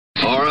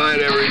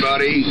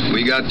everybody.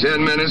 We got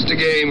 10 minutes to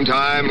game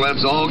time.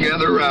 Let's all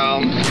gather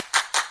round.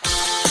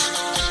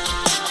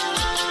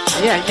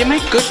 Yeah, you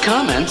make good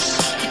comments.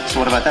 So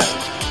what about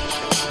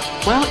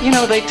that? Well, you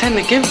know, they tend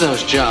to give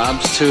those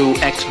jobs to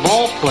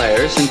ex-ball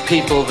players and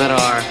people that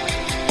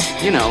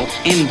are, you know,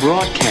 in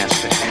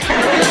broadcasting.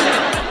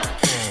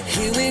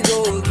 Here we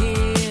go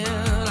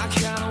again. I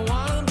kinda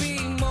wanna be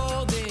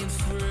more than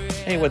friends.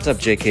 Hey, what's up?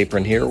 Jay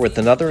Capron here with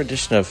another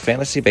edition of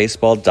Fantasy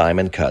Baseball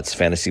Diamond Cuts,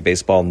 fantasy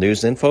baseball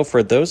news info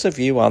for those of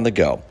you on the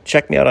go.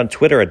 Check me out on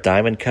Twitter at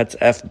Diamond Cuts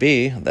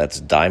FB. That's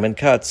Diamond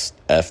Cuts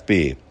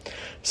FB.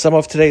 Some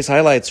of today's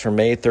highlights from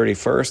May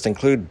 31st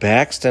include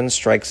Paxton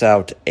strikes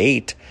out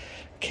 8,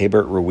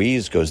 Keibert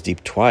Ruiz goes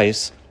deep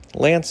twice,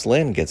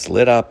 Lynn gets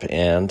lit up,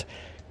 and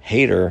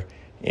Hader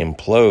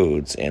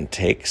implodes and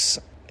takes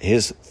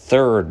his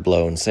third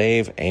blown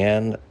save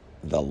and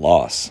the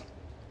loss.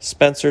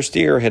 Spencer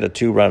Steer hit a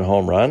 2-run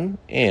home run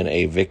in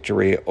a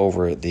victory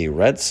over the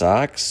Red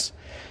Sox.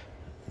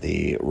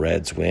 The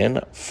Reds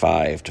win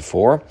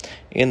 5-4.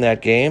 In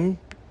that game,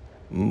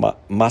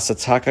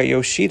 Masataka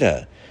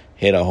Yoshida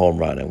hit a home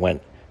run and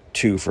went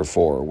 2 for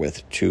 4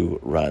 with 2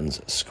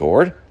 runs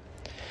scored.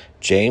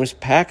 James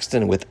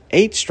Paxton with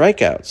 8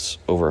 strikeouts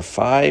over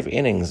 5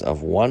 innings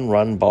of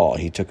 1-run ball.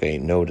 He took a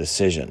no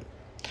decision.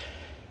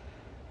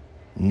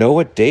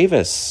 Noah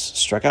Davis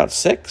struck out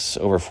 6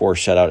 over 4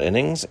 shutout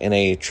innings in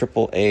a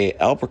AAA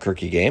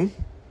Albuquerque game.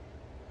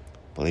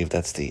 I believe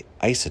that's the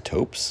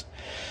Isotopes.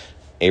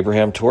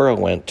 Abraham Toro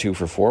went 2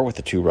 for 4 with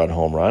a 2-run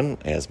home run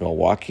as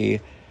Milwaukee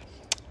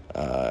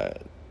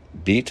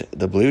beat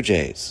the Blue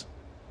Jays.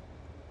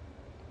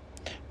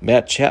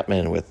 Matt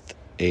Chapman with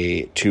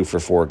a 2 for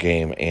 4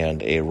 game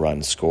and a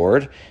run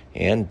scored,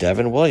 and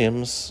Devin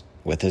Williams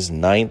with his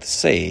 9th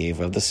save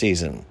of the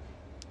season.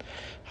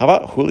 How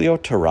about Julio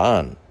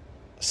Teheran?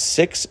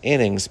 6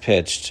 innings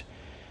pitched,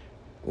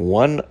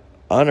 1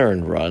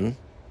 unearned run.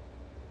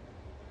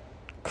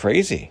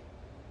 Crazy.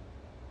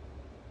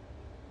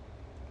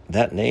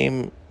 That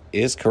name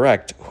is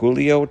correct.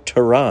 Julio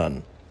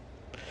Teheran.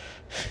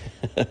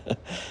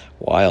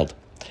 Wild.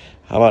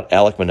 How about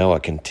Alek Manoah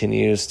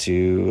continues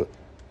to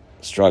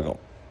struggle?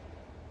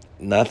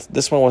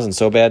 This one wasn't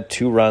so bad.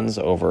 2 runs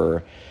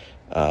over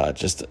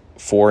just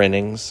 4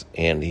 innings,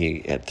 and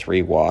he had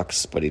 3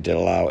 walks, but he did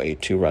allow a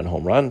 2-run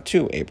home run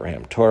to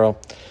Abraham Toro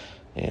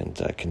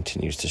and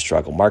continues to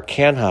struggle. Mark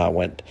Canha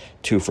went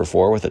 2 for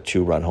 4 with a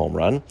 2-run home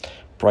run.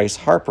 Bryce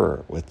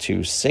Harper with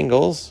 2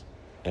 singles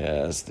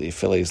as the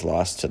Phillies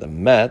lost to the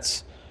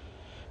Mets.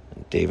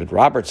 And David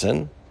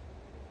Robertson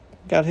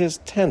got his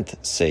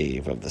 10th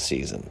save of the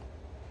season.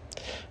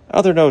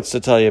 Other notes to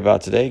tell you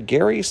about today.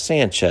 Gary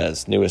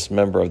Sanchez, newest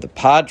member of the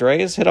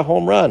Padres, hit a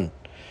home run.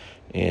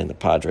 And the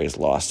Padres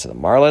lost to the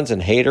Marlins.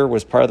 And Hader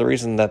was part of the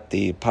reason that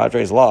the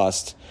Padres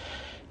lost.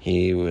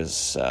 He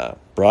was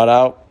brought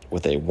out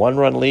with a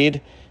 1-run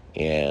lead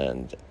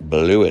and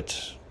blew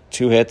it.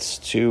 2 hits,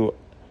 2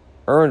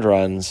 earned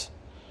runs.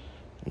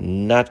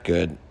 Not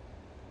good.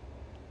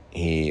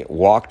 He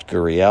walked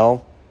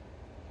Gurriel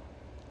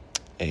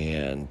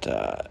and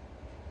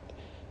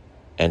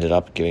ended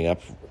up giving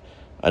up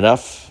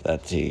enough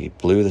that he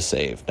blew the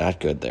save.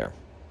 Not good there.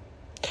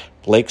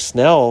 Blake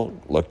Snell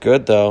looked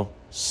good, though.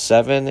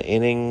 6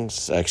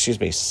 innings,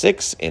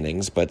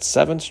 but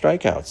 7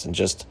 strikeouts and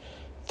just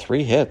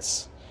 3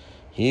 hits.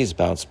 He's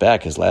bounced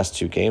back. His last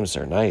 2 games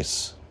are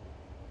nice.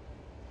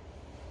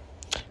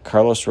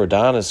 Carlos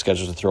Rodon is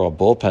scheduled to throw a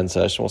bullpen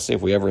session. We'll see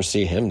if we ever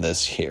see him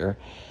this year.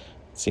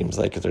 It seems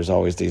like there's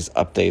always these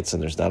updates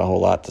and there's not a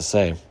whole lot to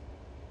say.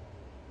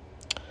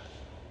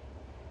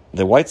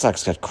 The White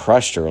Sox got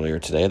crushed earlier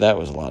today. That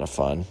was a lot of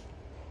fun.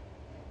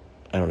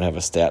 I don't have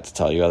a stat to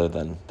tell you other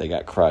than they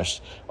got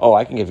crushed. Oh,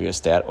 I can give you a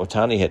stat.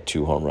 Ohtani hit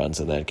 2 home runs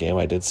in that game.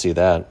 I did see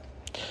that.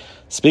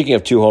 Speaking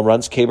of 2 home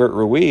runs, Keibert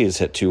Ruiz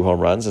hit 2 home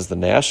runs as the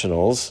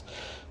Nationals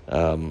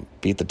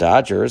beat the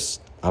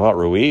Dodgers. How about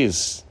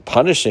Ruiz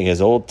punishing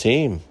his old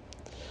team?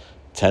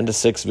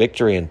 10-6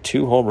 victory and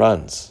 2 home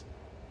runs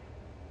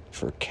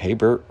for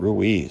Keibert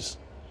Ruiz.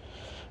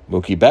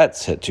 Mookie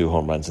Betts hit 2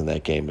 home runs in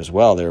that game as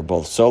well. They were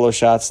both solo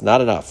shots,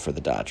 not enough for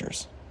the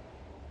Dodgers.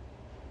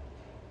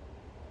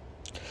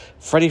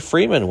 Freddie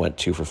Freeman went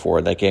 2 for 4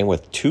 in that game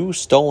with 2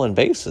 stolen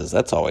bases.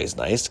 That's always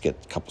nice to get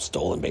a couple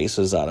stolen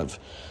bases out of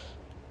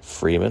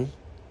Freeman.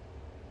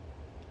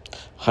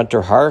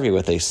 Hunter Harvey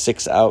with a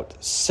 6-out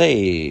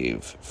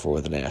save for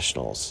the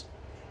Nationals.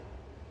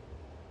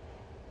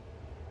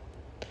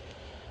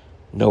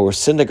 Noah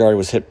Syndergaard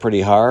was hit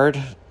pretty hard.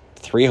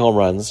 3 home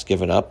runs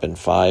given up and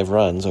 5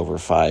 runs over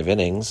 5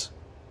 innings.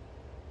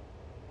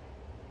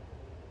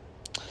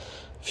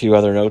 A few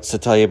other notes to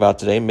tell you about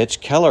today. Mitch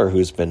Keller,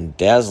 who's been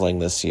dazzling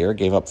this year,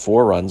 gave up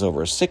 4 runs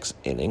over 6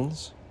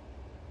 innings.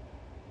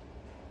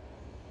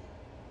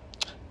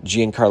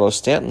 Giancarlo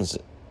Stanton's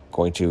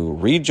going to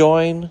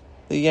rejoin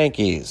the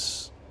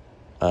Yankees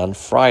on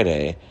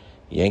Friday.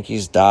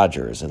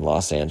 Yankees-Dodgers in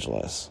Los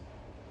Angeles.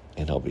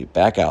 And he'll be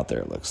back out there,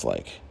 it looks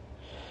like.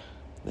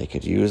 They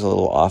could use a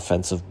little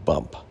offensive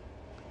bump.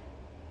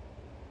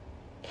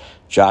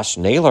 Josh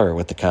Naylor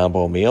with the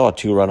combo meal, a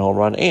 2-run home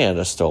run, and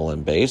a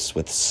stolen base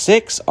with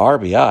 6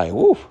 RBI.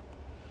 Woo!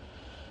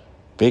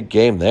 Big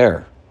game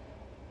there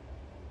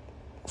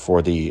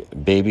for the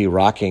baby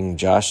rocking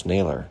Josh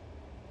Naylor.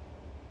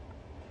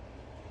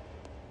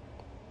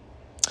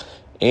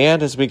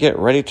 And as we get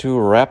ready to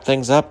wrap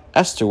things up,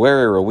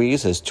 Estuary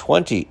Ruiz, his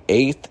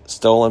 28th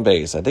stolen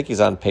base. I think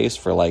he's on pace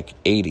for like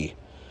 80.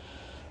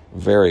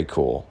 Very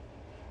cool.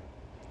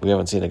 We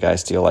haven't seen a guy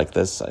steal like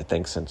this, I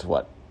think, since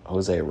what?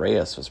 Jose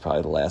Reyes was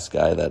probably the last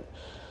guy that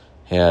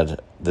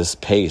had this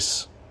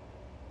pace.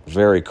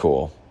 Very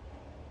cool.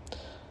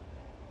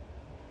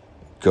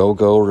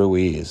 Go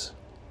Ruiz.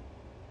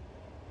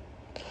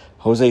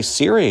 Jose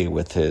Siri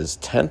with his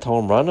 10th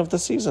home run of the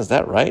season. Is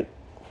that right?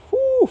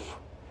 Whew.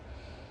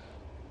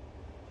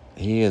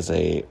 He is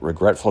a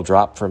regretful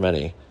drop for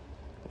many,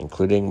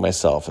 including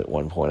myself at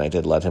one point. I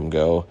did let him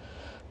go,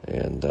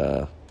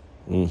 and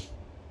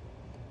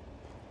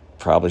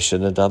probably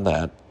shouldn't have done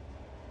that.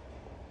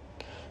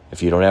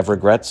 If you don't have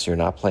regrets, you're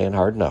not playing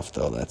hard enough,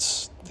 though.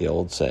 That's the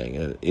old saying,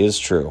 and it is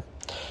true.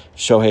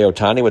 Shohei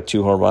Ohtani with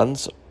 2 home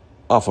runs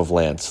off of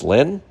Lance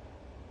Lynn.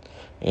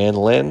 And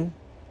Lynn,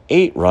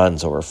 8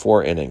 runs over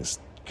 4 innings.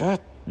 God,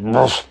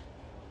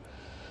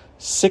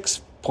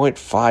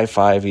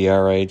 6.55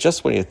 ERA,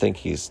 just when you think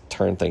he's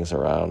turned things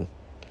around.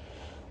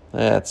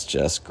 That's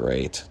just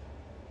great.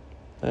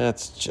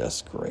 That's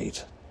just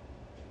great.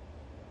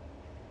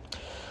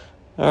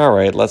 All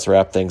right, let's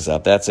wrap things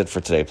up. That's it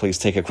for today. Please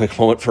take a quick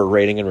moment for a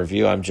rating and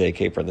review. I'm Jay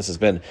Keibert, and this has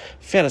been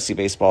Fantasy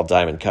Baseball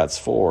Diamond Cuts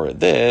for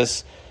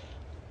this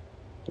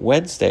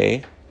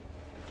Wednesday,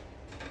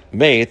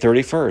 May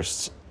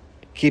 31st.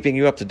 Keeping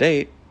you up to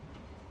date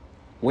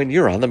when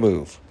you're on the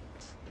move.